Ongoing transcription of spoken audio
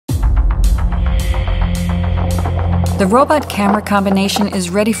The robot-camera combination is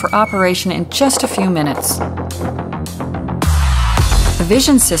ready for operation in just a few minutes. The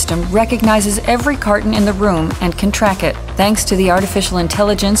vision system recognizes every carton in the room and can track it. Thanks to the artificial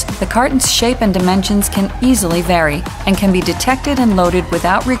intelligence, the carton's shape and dimensions can easily vary and can be detected and loaded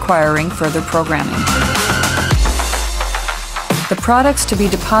without requiring further programming. The products to be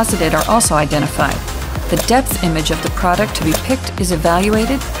deposited are also identified. The depth image of the product to be picked is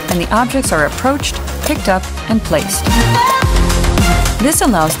evaluated, and the objects are approached, picked up, and placed. This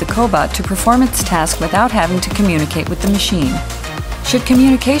allows the cobot to perform its task without having to communicate with the machine. Should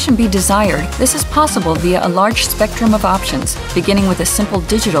communication be desired, this is possible via a large spectrum of options, beginning with a simple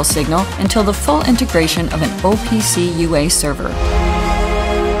digital signal until the full integration of an OPC UA server.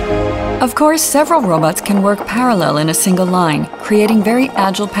 Of course, several robots can work parallel in a single line, creating very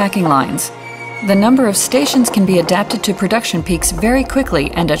agile packing lines. The number of stations can be adapted to production peaks very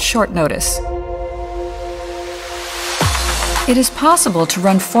quickly and at short notice. It is possible to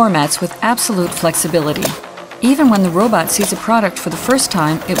run formats with absolute flexibility. Even when the robot sees a product for the first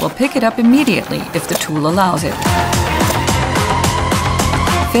time, it will pick it up immediately if the tool allows it.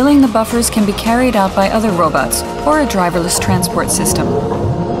 Filling the buffers can be carried out by other robots or a driverless transport system.